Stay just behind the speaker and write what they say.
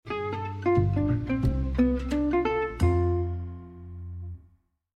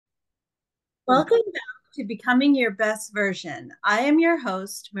Welcome back to Becoming Your Best Version. I am your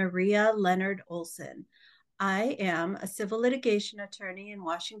host, Maria Leonard Olson. I am a civil litigation attorney in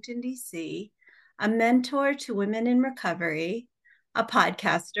Washington, D.C., a mentor to women in recovery, a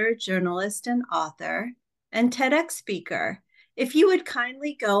podcaster, journalist, and author, and TEDx speaker. If you would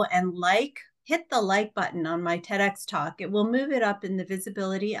kindly go and hit the like button on my TEDx talk, it will move it up in the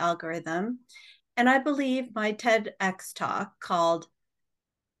visibility algorithm. And I believe my TEDx talk called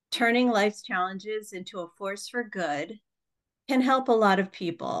Turning Life's Challenges into a Force for Good can help a lot of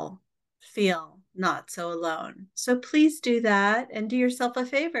people feel not so alone. So please do that and do yourself a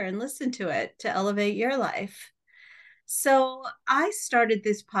favor and listen to it to elevate your life. So I started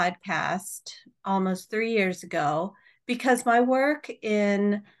this podcast almost 3 years ago because my work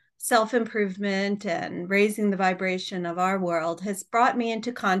in self improvement and raising the vibration of our world has brought me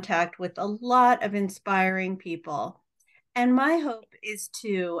into contact with a lot of inspiring people. And my hope is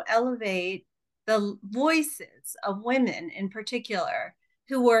to elevate the voices of women in particular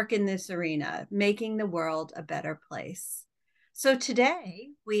who work in this arena, making the world a better place. So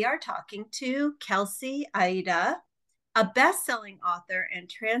today we are talking to Kelsey Aida, a best-selling author and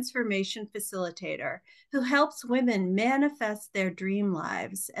transformation facilitator who helps women manifest their dream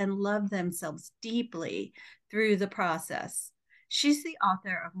lives and love themselves deeply through the process. She's the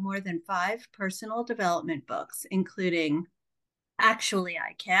author of more than 5 personal development books, including Actually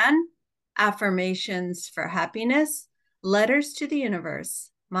I Can, Affirmations for Happiness, Letters to the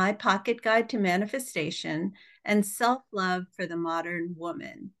Universe, My Pocket Guide to Manifestation, and Self-Love for the Modern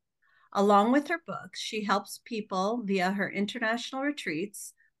Woman. Along with her books, she helps people via her international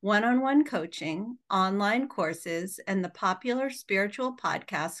retreats, one-on-one coaching, online courses, and the popular spiritual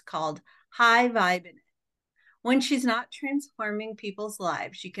podcast called High Vibe in It. When she's not transforming people's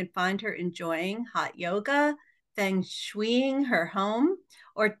lives, you can find her enjoying hot yoga, feng shuiing her home,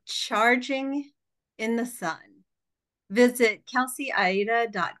 or charging in the sun. Visit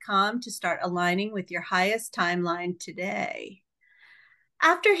kelseyaida.com to start aligning with your highest timeline today.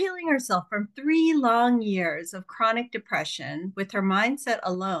 After healing herself from 3 long years of chronic depression with her mindset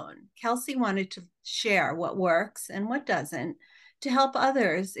alone, Kelsey wanted to share what works and what doesn't to help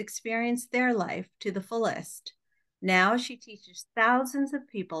others experience their life to the fullest. Now she teaches thousands of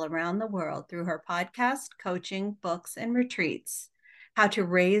people around the world through her podcast, coaching, books, and retreats how to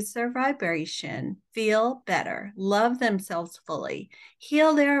raise their vibration, feel better, love themselves fully,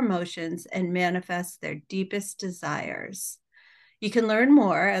 heal their emotions, and manifest their deepest desires. You can learn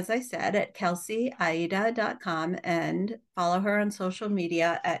more, as I said, at kelseyAida.com and follow her on social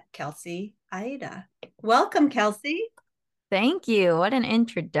media at Kelsey Aida. Welcome, Kelsey. Thank you. What an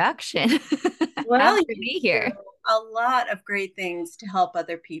introduction. Well, Happy to you be do here. a lot of great things to help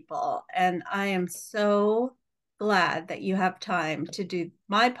other people. And I am so glad that you have time to do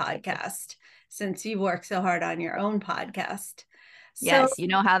my podcast since you work so hard on your own podcast. So, Yes, you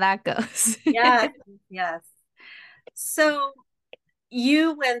know how that goes. yes, yes. So,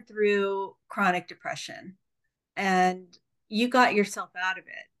 you went through chronic depression and you got yourself out of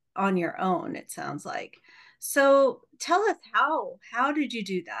it on your own, it sounds like. So tell us how did you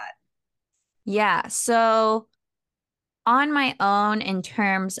do that? Yeah, so on my own in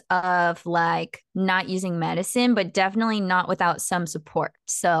terms of like not using medicine, but definitely not without some support.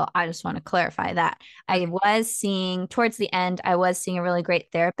 So I just want to clarify that. I Okay. was seeing towards the end, I was seeing a really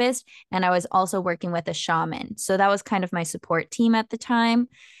great therapist, and I was also working with a shaman. So that was kind of my support team at the time.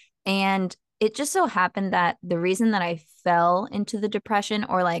 And it just so happened that the reason that I fell into the depression,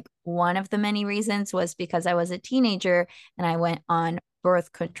 or like one of the many reasons, was because I was a teenager and I went on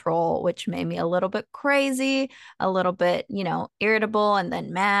birth control, which made me a little bit crazy, a little bit, irritable, and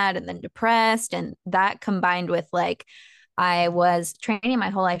then mad, and then depressed. And that combined with like, I was training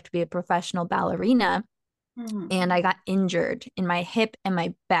my whole life to be a professional ballerina Hmm. and I got injured in my hip and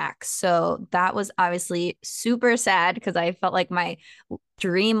my back. So that was obviously super sad because I felt like my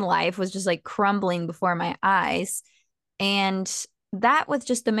dream life was just like crumbling before my eyes. And that with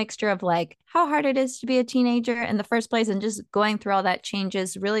just a mixture of like how hard it is to be a teenager in the first place and just going through all that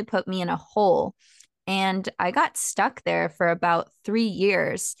changes really put me in a hole. And I got stuck there for about 3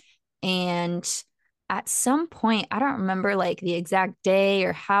 years. And at some point, I don't remember like the exact day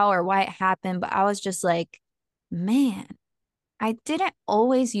or how or why it happened, but I was just like, man, I didn't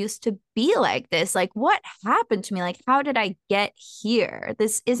always used to be like this. Like, what happened to me? Like, how did I get here?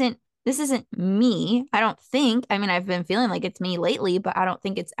 This isn't me. I don't think. I mean, I've been feeling like it's me lately, but I don't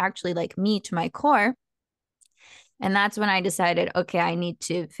think it's actually like me to my core. And that's when I decided, okay, I need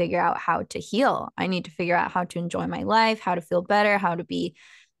to figure out how to heal. I need to figure out how to enjoy my life, how to feel better, how to be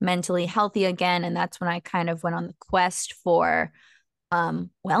mentally healthy again. And that's when I kind of went on the quest for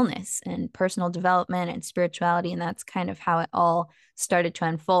wellness and personal development and spirituality. And that's kind of how it all started to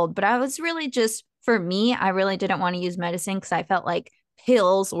unfold. But I was really just, for me, I really didn't want to use medicine because I felt like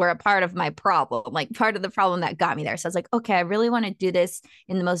pills were a part of my problem, like part of the problem that got me there. So I was like, okay, I really want to do this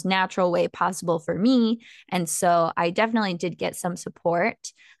in the most natural way possible for me. And so I definitely did get some support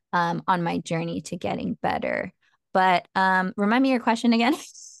on my journey to getting better. But remind me your question again.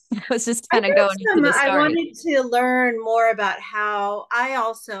 I was just I kind of going guess into the I story. wanted to learn more about how I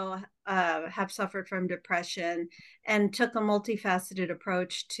also have suffered from depression and took a multifaceted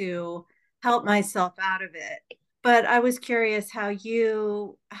approach to help myself out of it. But I was curious how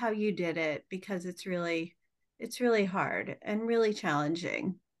you did it because it's really hard and really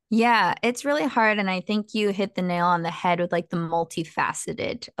challenging. Yeah, it's really hard. And I think you hit the nail on the head with like the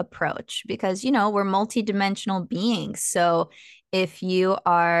multifaceted approach because, we're multidimensional beings. So if you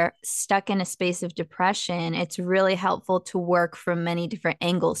are stuck in a space of depression, it's really helpful to work from many different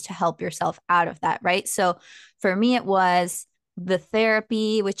angles to help yourself out of that, right? So for me, it was the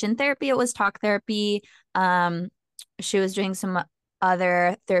therapy, which in therapy, it was talk therapy. Um, she was doing some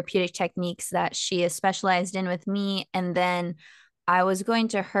other therapeutic techniques that she is specialized in with me. And then I was going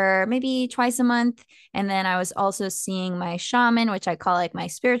to her maybe twice a month. And then I was also seeing my shaman, which I call like my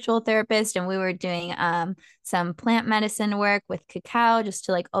spiritual therapist. And we were doing some plant medicine work with cacao just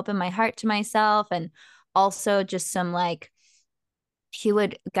to like open my heart to myself. And also just some like he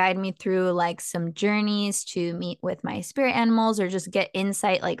would guide me through like some journeys to meet with my spirit animals or just get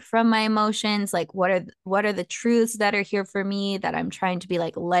insight like from my emotions, like what are the truths that are here for me that I'm trying to be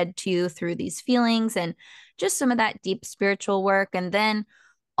like led to through these feelings, and just some of that deep spiritual work. And then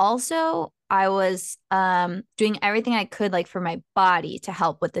also I was doing everything I could like for my body to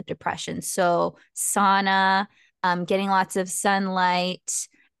help with the depression, so sauna, getting lots of sunlight,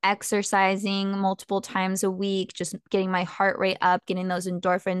 exercising multiple times a week, just getting my heart rate up, getting those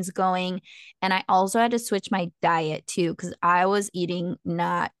endorphins going. And I also had to switch my diet too, because I was eating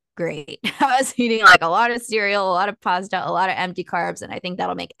not great. I was eating like a lot of cereal, a lot of pasta, a lot of empty carbs. And I think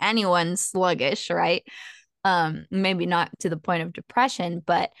that'll make anyone sluggish, right? Maybe not to the point of depression,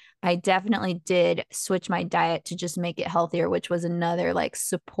 but I definitely did switch my diet to just make it healthier, which was another like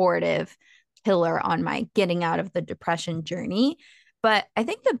supportive pillar on my getting out of the depression journey. But I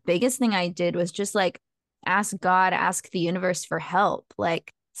think the biggest thing I did was just like ask God, ask the universe for help.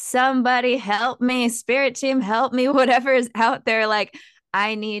 Like, somebody help me, spirit team, help me, whatever is out there. Like,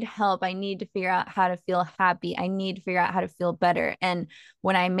 I need help. I need to figure out how to feel happy. I need to figure out how to feel better. And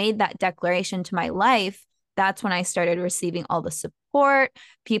when I made that declaration to my life, that's when I started receiving all the support.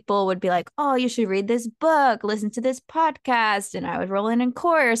 People would be like, oh, you should read this book, listen to this podcast. And I would roll in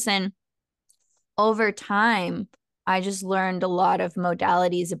course. And over time, I just learned a lot of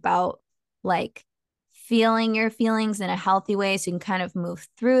modalities about like feeling your feelings in a healthy way so you can kind of move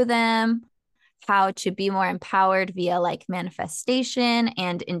through them, how to be more empowered via like manifestation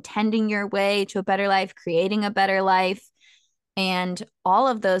and intending your way to a better life, creating a better life. And all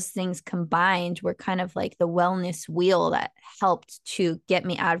of those things combined were kind of like the wellness wheel that helped to get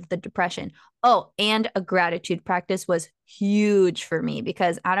me out of the depression. Oh, and a gratitude practice was huge for me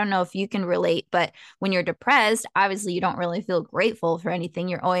because I don't know if you can relate, but when you're depressed, obviously you don't really feel grateful for anything.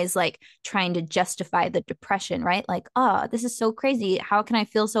 You're always like trying to justify the depression, right? Like, oh, this is so crazy. How can I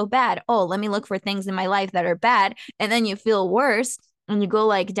feel so bad? Oh, let me look for things in my life that are bad. And then you feel worse. And you go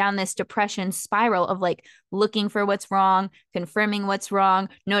like down this depression spiral of like looking for what's wrong, confirming what's wrong,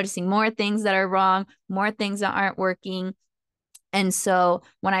 noticing more things that are wrong, more things that aren't working. And so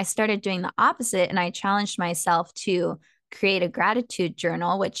when I started doing the opposite and I challenged myself to create a gratitude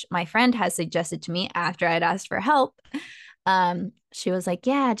journal, which my friend has suggested to me after I'd asked for help, she was like,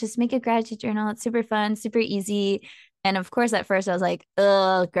 yeah, just make a gratitude journal. It's super fun, super easy. And of course, at first I was like,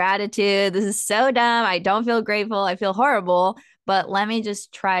 oh, gratitude. This is so dumb. I don't feel grateful. I feel horrible. But let me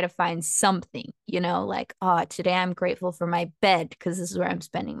just try to find something, like, oh, today I'm grateful for my bed because this is where I'm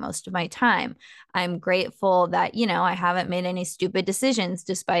spending most of my time. I'm grateful that, I haven't made any stupid decisions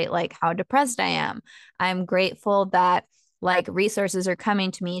despite like how depressed I am. I'm grateful that like resources are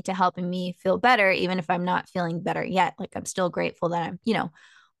coming to me to helping me feel better, even if I'm not feeling better yet. Like I'm still grateful that I'm,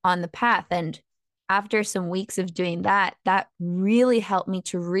 on the path. And after some weeks of doing that, that really helped me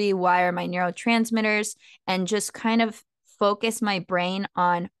to rewire my neurotransmitters and just kind of focus my brain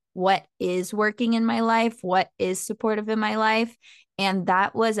on what is working in my life, what is supportive in my life. And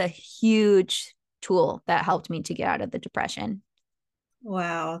that was a huge tool that helped me to get out of the depression.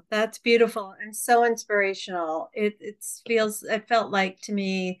 Wow, that's beautiful and so inspirational. It felt like to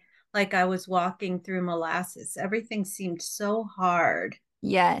me like I was walking through molasses. Everything seemed so hard at that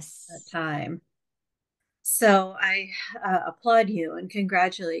Yes. time. So I applaud you and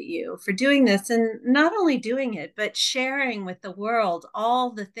congratulate you for doing this, and not only doing it, but sharing with the world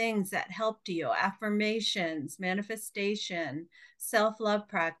all the things that helped you: affirmations, manifestation, self love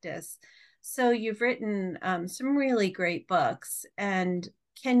practice. So you've written some really great books. And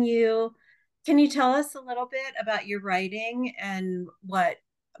can you can you tell us a little bit about your writing and what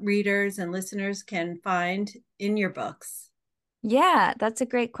readers and listeners can find in your books? Yeah, that's a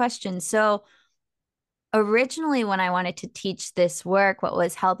great question. So, originally, when I wanted to teach this work, what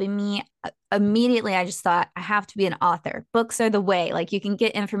was helping me immediately, I just thought I have to be an author. Books are the way. Like, you can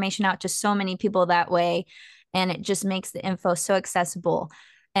get information out to so many people that way, and it just makes the info so accessible.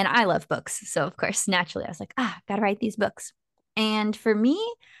 And I love books. So, of course, naturally, I was like, gotta write these books. And for me,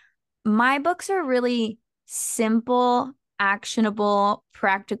 my books are really simple, actionable,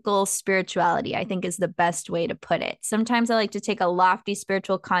 practical spirituality, I think is the best way to put it. Sometimes I like to take a lofty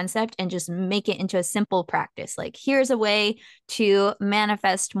spiritual concept and just make it into a simple practice. Like, here's a way to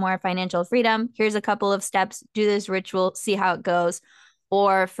manifest more financial freedom. Here's a couple of steps. Do this ritual, see how it goes.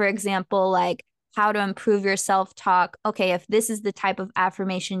 Or, for example, like, how to improve your self talk. Okay, if this is the type of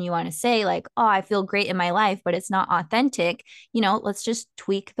affirmation you want to say, like, oh, I feel great in my life, but it's not authentic, let's just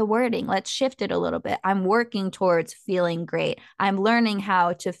tweak the wording. Let's shift it a little bit. I'm working towards feeling great. I'm learning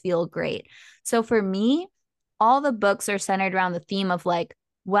how to feel great. So for me, all the books are centered around the theme of like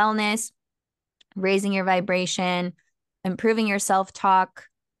wellness, raising your vibration, improving your self talk,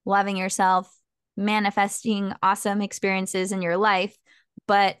 loving yourself, manifesting awesome experiences in your life.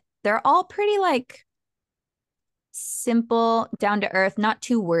 But they're all pretty like simple, down to earth, not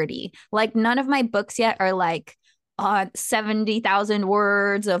too wordy. Like none of my books yet are like 70,000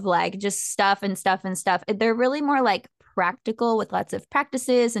 words of like just stuff and stuff and stuff. They're really more like practical with lots of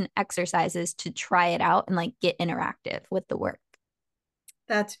practices and exercises to try it out and like get interactive with the work.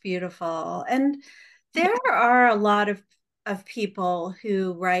 That's beautiful. And there are a lot of people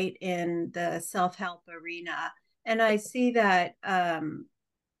who write in the self-help arena. And I see that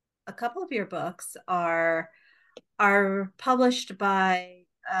a couple of your books are published by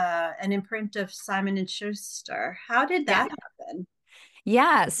an imprint of Simon and Schuster. How did Yeah. that happen?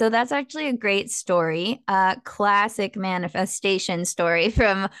 Yeah, so that's actually a great story. Classic manifestation story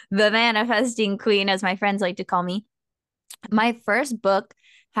from the manifesting queen, as my friends like to call me. My first book,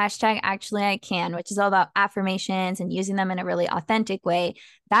 hashtag actually I can, which is all about affirmations and using them in a really authentic way,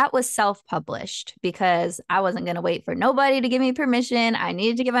 that was self-published because I wasn't going to wait for nobody to give me permission. I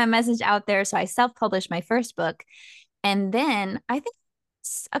needed to get my message out there. So I self-published my first book. And then I think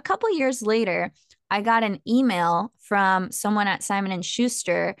a couple years later, I got an email from someone at Simon and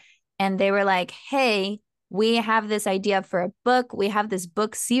Schuster, and they were like, "Hey, we have this idea for a book. We have this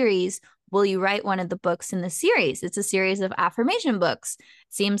book series. Will you write one of the books in the series? It's a series of affirmation books.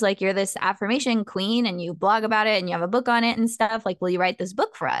 Seems like you're this affirmation queen and you blog about it and you have a book on it and stuff. Like, will you write this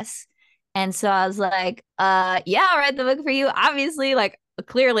book for us?" And so I was like, yeah, I'll write the book for you. Obviously, like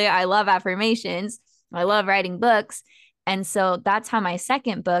clearly I love affirmations. I love writing books. And so that's how my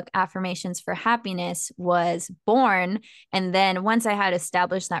second book, Affirmations for Happiness, was born. And then once I had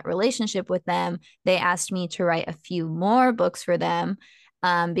established that relationship with them, they asked me to write a few more books for them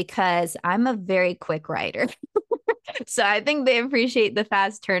because I'm a very quick writer. So I think they appreciate the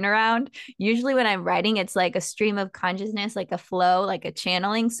fast turnaround. Usually when I'm writing, it's like a stream of consciousness, like a flow, like a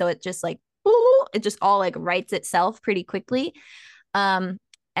channeling. So it just like, it just all like writes itself pretty quickly. Um,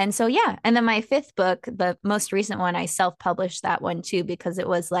 and so yeah, and then my fifth book, the most recent one, I self-published that one too because it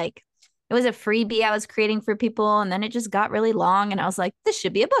was like it was a freebie I was creating for people, and then it just got really long, and I was like, this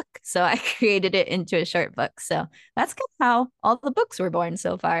should be a book. So I created it into a short book. So that's kind of how all the books were born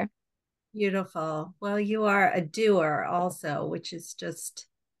so far. Beautiful. Well, you are a doer also, which is just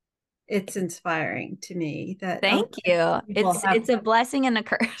it's inspiring to me that a lot Thank of you. people It's have a blessing and a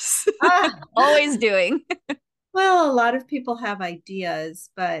curse. ah, Always doing. well, a lot of people have ideas,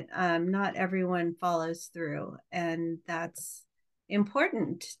 but not everyone follows through, and that's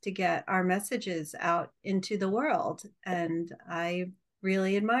important to get our messages out into the world. And I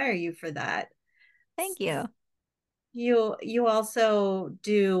really admire you for that. Thank you. You also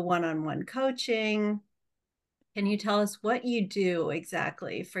do one-on-one coaching. Can you tell us what you do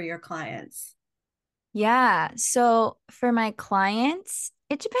exactly for your clients? Yeah. So for my clients,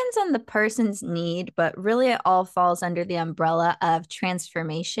 it depends on the person's need, but really it all falls under the umbrella of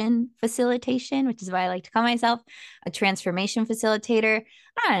transformation facilitation, which is why I like to call myself a transformation facilitator.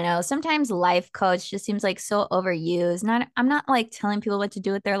 I don't know. Sometimes life coach just seems like so overused. I'm not like telling people what to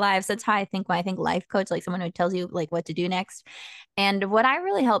do with their lives. That's how I think when I think life coach, like someone who tells you like what to do next. And what I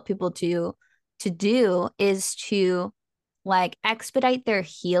really help people to do is to like expedite their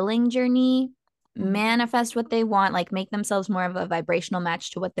healing journey Mhm. manifest what they want, like make themselves more of a vibrational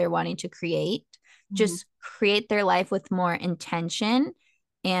match to what they're wanting to create, Mhm. just create their life with more intention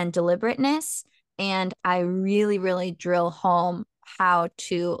and deliberateness. And I really, really drill home how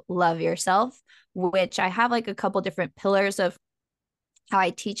to love yourself, which I have like a couple different pillars of how I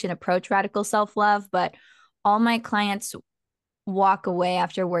teach and approach radical self love. But all my clients walk away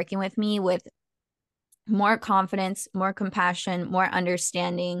after working with me with more confidence, more compassion, more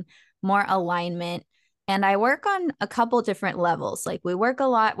understanding, more alignment. And I work on a couple different levels. Like we work a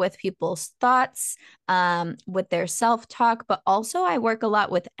lot with people's thoughts, with their self talk, but also I work a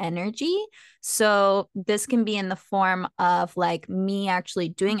lot with energy. So this can be in the form of like me actually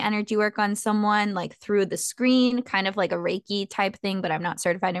doing energy work on someone, like through the screen, kind of like a Reiki type thing, but I'm not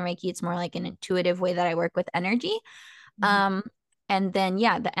certified in Reiki. It's more like an intuitive way that I work with energy. Mhm. Um, and then,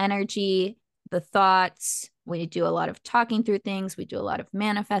 yeah, the energy, the thoughts, we do a lot of talking through things, we do a lot of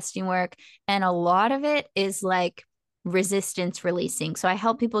manifesting work, and a lot of it is like resistance releasing. So I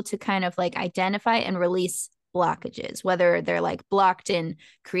help people to kind of like identify and release blockages, whether they're like blocked in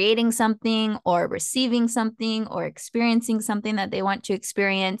creating something or receiving something or experiencing something that they want to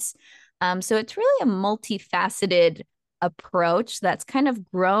experience. So it's really a multifaceted approach that's kind of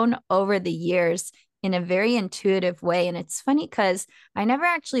grown over the years in a very intuitive way. And it's funny because I never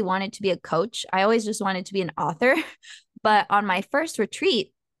actually wanted to be a coach. I always just wanted to be an author. But on my first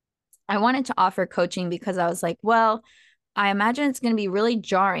retreat, I wanted to offer coaching because I was like, well, I imagine it's going to be really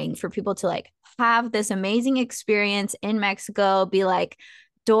jarring for people to like have this amazing experience in Mexico, be like,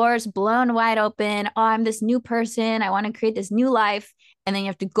 doors blown wide open. Oh, I'm this new person. I want to create this new life. And then you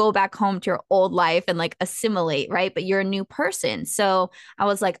have to go back home to your old life and like assimilate, right? But you're a new person. So I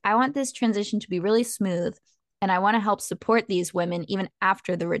was like, I want this transition to be really smooth. And I want to help support these women even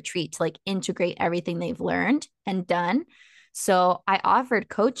after the retreat to like integrate everything they've learned and done. So I offered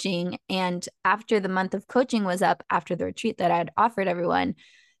coaching. And after the month of coaching was up, after the retreat that I had offered everyone,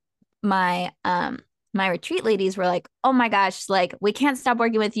 my retreat ladies were like, "Oh my gosh, like we can't stop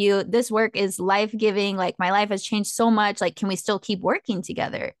working with you. This work is life-giving. Like my life has changed so much. Like can we still keep working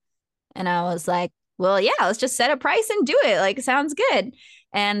together?" And I was like, "Well, yeah, let's just set a price and do it. Like sounds good."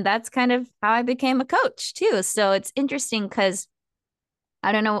 And that's kind of how I became a coach too. So it's interesting cuz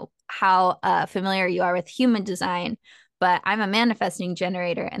I don't know how familiar you are with human design, but I'm a manifesting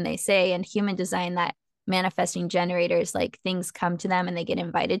generator. And they say in human design that manifesting generators, like things come to them and they get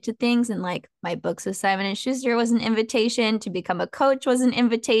invited to things. And like my books with Simon and Schuster was an invitation, to become a coach was an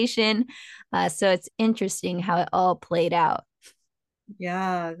invitation. So it's interesting how it all played out.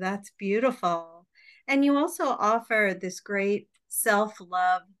 Yeah, that's beautiful. And you also offer this great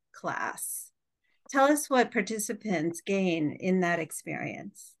self-love class. Tell us what participants gain in that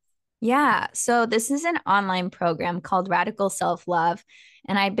experience. Yeah. So this is an online program called Radical Self Love.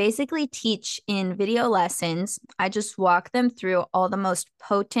 And I basically teach in video lessons. I just walk them through all the most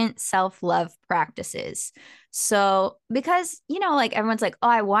potent self love practices. So, because, like everyone's like, oh,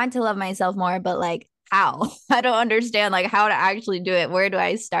 I want to love myself more, but like, how? I don't understand like how to actually do it. Where do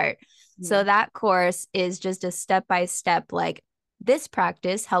I start? So, Yeah. that course is just a step by step, like, this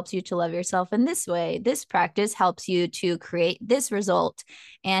practice helps you to love yourself in this way. This practice helps you to create this result.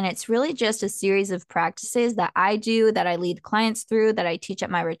 And it's really just a series of practices that I do, that I lead clients through, that I teach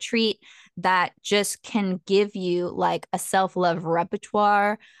at my retreat, that just can give you like a self love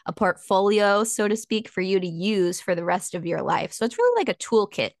repertoire, a portfolio, so to speak, for you to use for the rest of your life. So it's really like a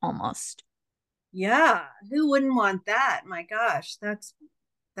toolkit almost. Yeah, who wouldn't want that? My gosh,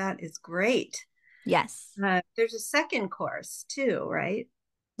 that is great. Yes. There's a second course too, right?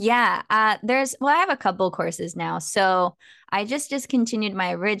 Yeah, I have a couple courses now. So I just discontinued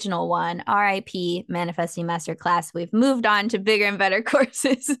my original one, RIP Manifesting Masterclass. We've moved on to bigger and better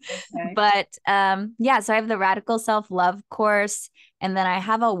courses. Okay. But yeah, so I have the Radical Self-Love course, and then I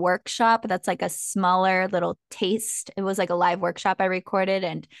have a workshop that's like a smaller little taste. It was like a live workshop I recorded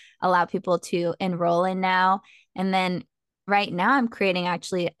and allow people to enroll in now. And then right now I'm creating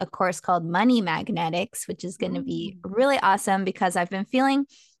actually a course called Money Magnetics, which is going to be Mm. really awesome because I've been feeling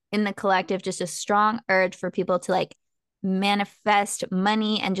in the collective just a strong urge for people to like manifest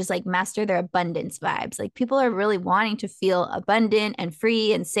money and just like master their abundance vibes. Like people are really wanting to feel abundant and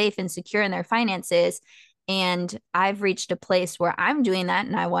free and safe and secure in their finances. And I've reached a place where I'm doing that.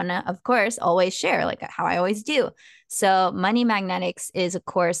 And I want to, of course, always share like how I always do. So, Money Magnetics is a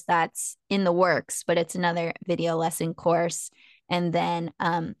course that's in the works, but it's another video lesson course. And then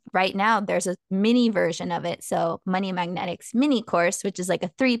right now, there's a mini version of it. So, Money Magnetics mini course, which is like a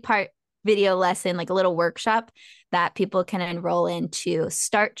 3-part video lesson, like a little workshop that people can enroll in to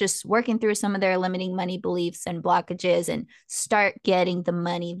start just working through some of their limiting money beliefs and blockages and start getting the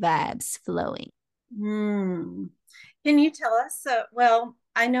money vibes flowing. Hmm. Can you tell us? Well,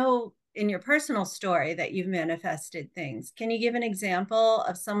 I know in your personal story that you've manifested things. Can you give an example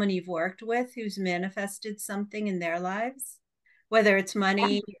of someone you've worked with who's manifested something in their lives, whether it's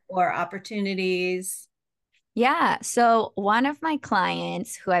money or opportunities? Yeah. So one of my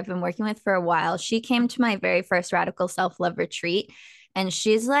clients who I've been working with for a while, she came to my very first radical self-love retreat, and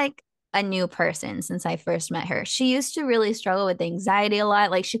she's like a new person since I first met her. She used to really struggle with anxiety a lot.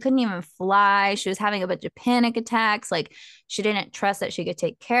 Like she couldn't even fly. She was having a bunch of panic attacks. Like she didn't trust that she could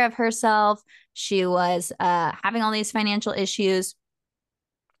take care of herself. She was having all these financial issues.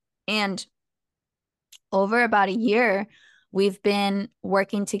 And over about a year, we've been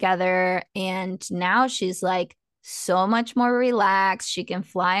working together, and now she's like so much more relaxed. She can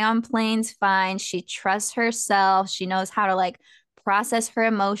fly on planes fine. She trusts herself. She knows how to like process her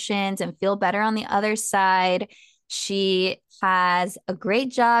emotions and feel better on the other side. She has a great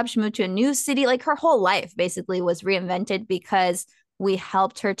job. She moved to a new city. Like her whole life basically was reinvented because we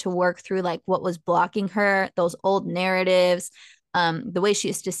helped her to work through like what was blocking her, those old narratives, the way she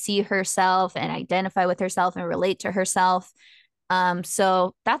used to see herself and identify with herself and relate to herself.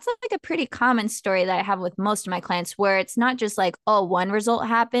 So that's like a pretty common story that I have with most of my clients, where it's not just like, oh, one result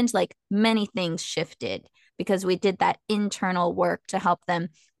happened, like many things shifted because we did that internal work to help them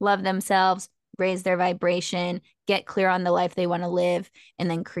love themselves, raise their vibration, get clear on the life they want to live,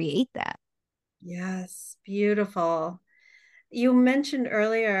 and then create that. Yes, beautiful. You mentioned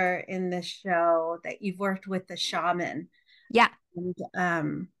earlier in the show that you've worked with the shaman, Yeah.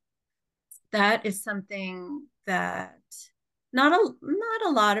 and that is something that not a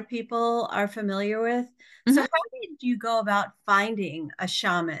lot of people are familiar with. So, how Mhm. did you go about finding a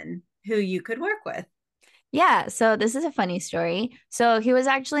shaman who you could work with? Yeah, so this is a funny story. So he was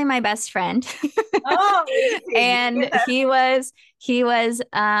actually my best friend. Oh, easy. And he was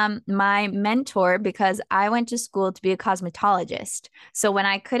my mentor because I went to school to be a cosmetologist. So when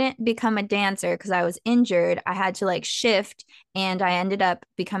I couldn't become a dancer because I was injured, I had to like shift, and I ended up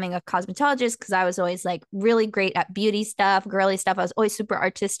becoming a cosmetologist because I was always like really great at beauty stuff, girly stuff. I was always super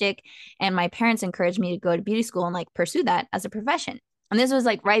artistic, and my parents encouraged me to go to beauty school and like pursue that as a profession. And this was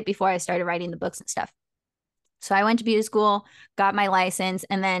like right before I started writing the books and stuff. So I went to beauty school, got my license,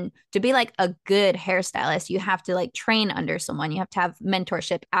 and then to be like a good hairstylist, you have to like train under someone. You have to have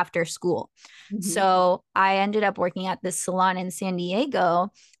mentorship after school. Mhm. So I ended up working at this salon in San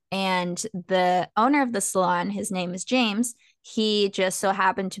Diego, and the owner of the salon, his name is James. He just so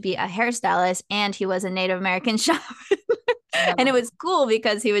happened to be a hairstylist, and he was a Native American shaman. And it Wow. was cool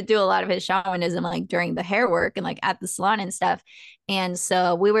because he would do a lot of his shamanism like during the hair work and like at the salon and stuff. And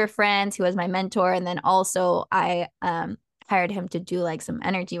so we were friends. He was my mentor. And then also I hired him to do like some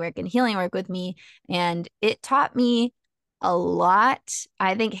energy work and healing work with me. And it taught me a lot.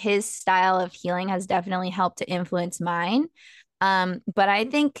 I think his style of healing has definitely helped to influence mine. But I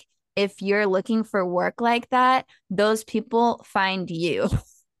think if you're looking for work like that, those people find you.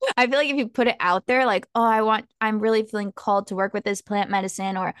 I feel like if you put it out there, like, oh, I'm really feeling called to work with this plant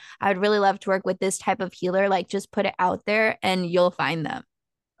medicine, or I would really love to work with this type of healer, like, just put it out there and you'll find them.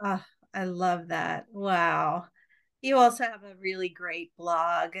 Oh, I love that. Wow. You also have a really great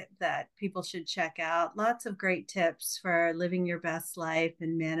blog that people should check out. Lots of great tips for living your best life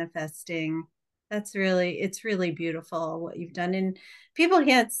and manifesting. It's really beautiful what you've done. And people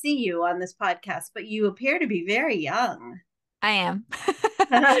can't see you on this podcast, but you appear to be very young. I am.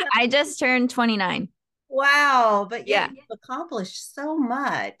 I just turned 29. Wow. But yet Yeah. you've accomplished so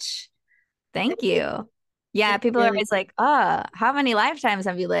much. Thank It, you. Yeah. it's People are really, always like, oh, how many lifetimes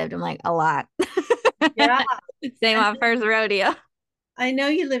have you lived? I'm like, a lot. yeah. Same And on first rodeo. I know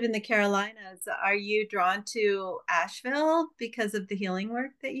you live in the Carolinas. Are you drawn to Asheville because of the healing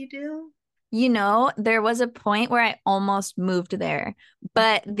work that you do? You know, there was a point where I almost moved there,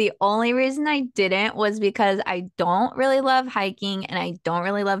 but the only reason I didn't was because I don't really love hiking and I don't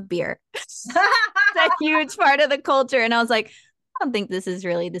really love beer. It's a huge part of the culture. And I was like, I don't think this is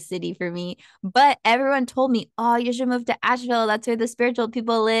really the city for me. But everyone told me, oh, you should move to Asheville. That's where the spiritual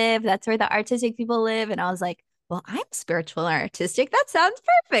people live. That's where the artistic people live. And I was like, well, I'm spiritual and artistic. That sounds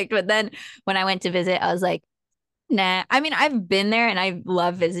perfect. But then when I went to visit, I was like, nah. I mean, I've been there and I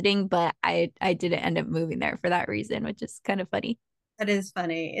love visiting, but I didn't end up moving there for that reason, which is kind of funny. That is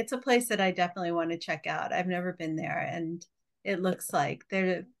funny. It's a place that I definitely want to check out. I've never been there, and it looks like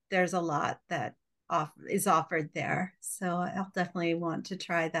there's a lot that is offered there. So I'll definitely want to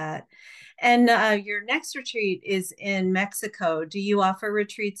try that. And your next retreat is in Mexico. Do you offer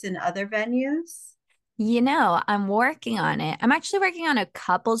retreats in other venues? You know, I'm working on it. I'm actually working on a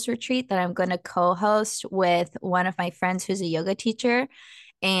couples retreat that I'm going to co-host with one of my friends who's a yoga teacher.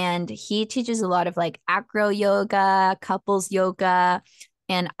 and he teaches a lot of like acro yoga, couples yoga,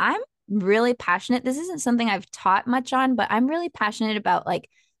 and I'm really passionate. This isn't something I've taught much on, but I'm really passionate about like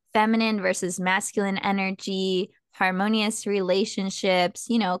feminine versus masculine energy, harmonious relationships,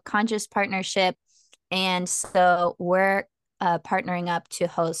 conscious partnership. And so we're partnering up to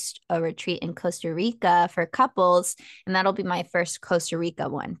host a retreat in Costa Rica for couples, and that'll be my first Costa Rica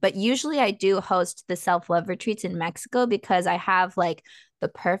one. But usually I do host the self love retreats in Mexico because I have like the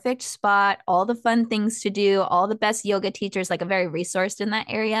perfect spot, all the fun things to do, all the best yoga teachers, like I'm very resourced in that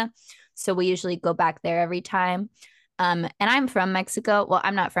area. So we usually go back there every time. And I'm from Mexico. Well,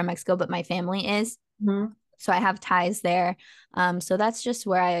 I'm not from Mexico, but my family is. Mhm. So I have ties there. So that's just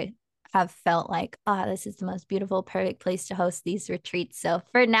where I have felt like, this is the most beautiful, perfect place to host these retreats. So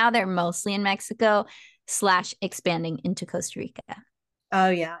for now, they're mostly in Mexico / expanding into Costa Rica. Oh,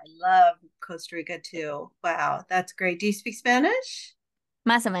 yeah. I love Costa Rica too. Wow. That's great. Do you speak Spanish?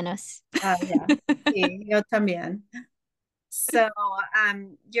 Más o menos. Yeah. Sí, yo también. So,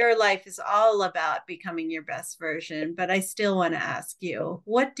 your life is all about becoming your best version, but I still want to ask you,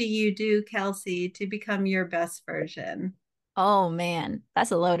 what do you do, Kelsey, to become your best version? Oh man,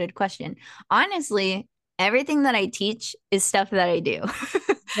 that's a loaded question. Honestly, everything that I teach is stuff that I do.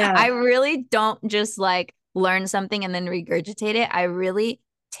 I Yeah. really don't just like learn something and then regurgitate it. I really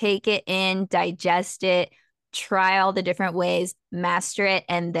take it in, digest it, try all the different ways, master it,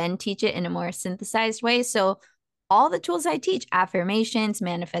 and then teach it in a more synthesized way. So, all the tools I teach, affirmations,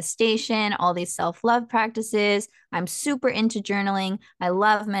 manifestation, all these self love practices. I'm super into journaling. I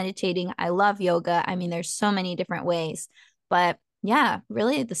love meditating. I love yoga. I mean, there's so many different ways. But yeah,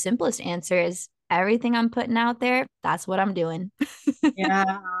 really the simplest answer is everything I'm putting out there, that's what I'm doing.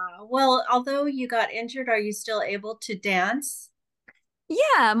 Yeah. Well, although you got injured, are you still able to dance?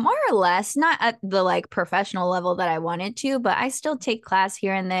 Yeah, more or less, not at the like professional level that I wanted to, but I still take class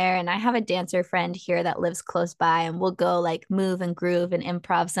here and there. And I have a dancer friend here that lives close by, and we'll go like move and groove and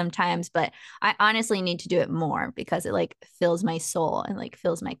improv sometimes. But I honestly need to do it more because it like fills my soul and like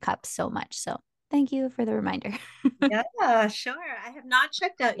fills my cup so much. So thank you for the reminder. Yeah, sure. I have not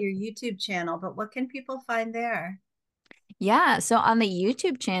checked out your YouTube channel, but what can people find there? Yeah. So on the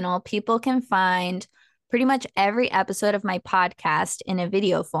YouTube channel, people can find pretty much every episode of my podcast in a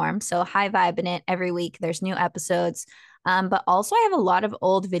video form. So high vibe in it every week. There's new episodes. But also, I have a lot of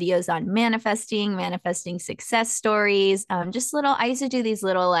old videos on manifesting success stories. Just little, I used to do these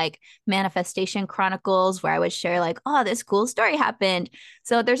little like manifestation chronicles where I would share, like, oh, this cool story happened.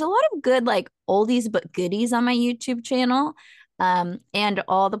 So there's a lot of good, like, oldies but goodies on my YouTube channel, and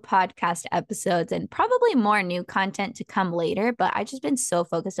all the podcast episodes, and probably more new content to come later. But I just been so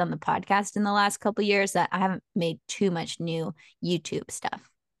focused on the podcast in the last couple years that I haven't made too much new YouTube stuff.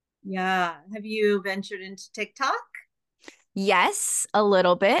 Yeah. Have you ventured into TikTok? Yes, a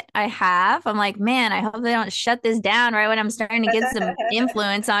little bit. I have. I'm like, man, I hope they don't shut this down right when I'm starting to get some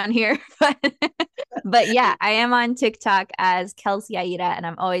influence on here. But yeah, I am on TikTok as Kelsey Aida, and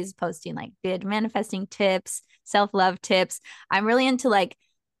I'm always posting like good manifesting tips, self-love tips. I'm really into like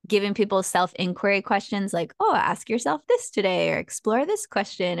giving people self-inquiry questions like, oh, ask yourself this today or explore this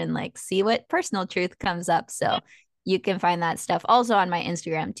question and like see what personal truth comes up. So you can find that stuff also on my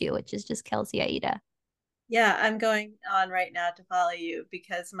Instagram too, which is just Kelsey Aida. Yeah, I'm going on right now to follow you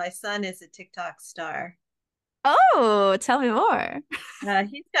because my son is a TikTok star. Oh, tell me more.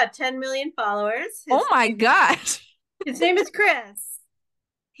 He's got 10 million followers. Oh my gosh. His name is Chris.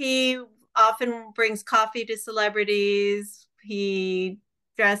 He often brings coffee to celebrities. He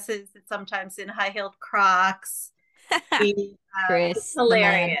dresses sometimes in high-heeled Crocs. He's Chris, the man.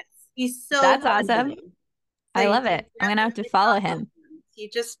 hilarious. He's so That's funny. awesome. So I you love should it. I'm gonna have to definitely follow follow him. him. He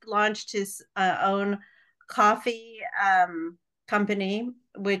just launched his own coffee company,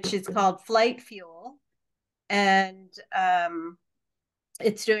 which is called Flight Fuel, and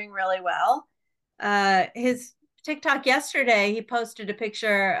it's doing really well. His TikTok yesterday, he posted a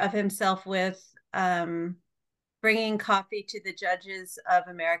picture of himself with bringing coffee to the judges of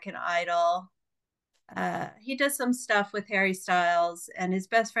American Idol. He does some stuff with Harry Styles, and his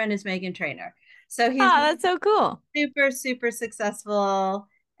best friend is Megan Trainor. So he's Oh, that's so cool. super, super successful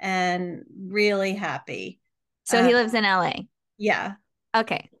and really happy. So Uh, he lives in LA. yeah.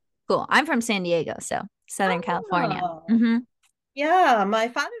 Okay, cool. I'm from San Diego, so Southern California. Oh, yeah. My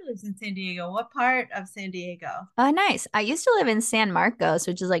father lives in San Diego. What part of San Diego? Oh, nice. I used to live in San Marcos,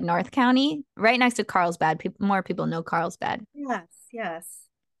 which is like North County, right next to Carlsbad. More people know Carlsbad. Yes, yes.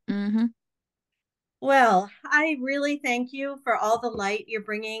 Hmm. Well, I really thank you for all the light you're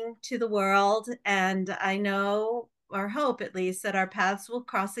bringing to the world. And I know, or hope at least, that our paths will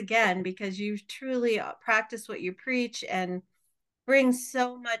cross again because you truly practice what you preach. And brings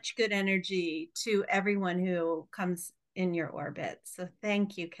so much good energy to everyone who comes in your orbit. So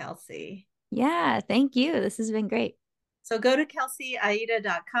thank you, Kelsey. Yeah, thank you. This has been great. So go to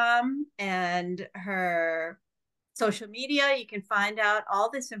kelseyaida.com and her social media. You can find out all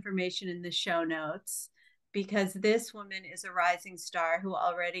this information in the show notes because this woman is a rising star who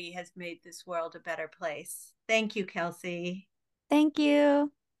already has made this world a better place. Thank you, Kelsey. Thank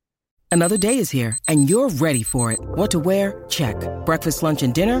you. Another day is here, and you're ready for it. What to wear? Check. Breakfast, lunch,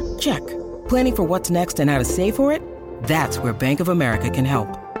 and dinner? Check. Planning for what's next and how to save for it? That's where Bank of America can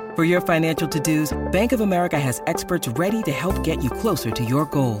help. For your financial to-dos, Bank of America has experts ready to help get you closer to your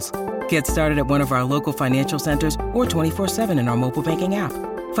goals. Get started at one of our local financial centers or 24/7 in our mobile banking app.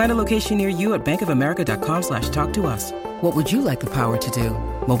 Find a location near you at bankofamerica.com/talktous. What would you like the power to do?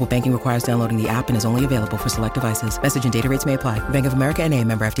 Mobile banking requires downloading the app and is only available for select devices. Message and data rates may apply. Bank of America N.A.,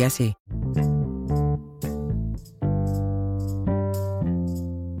 member FDIC.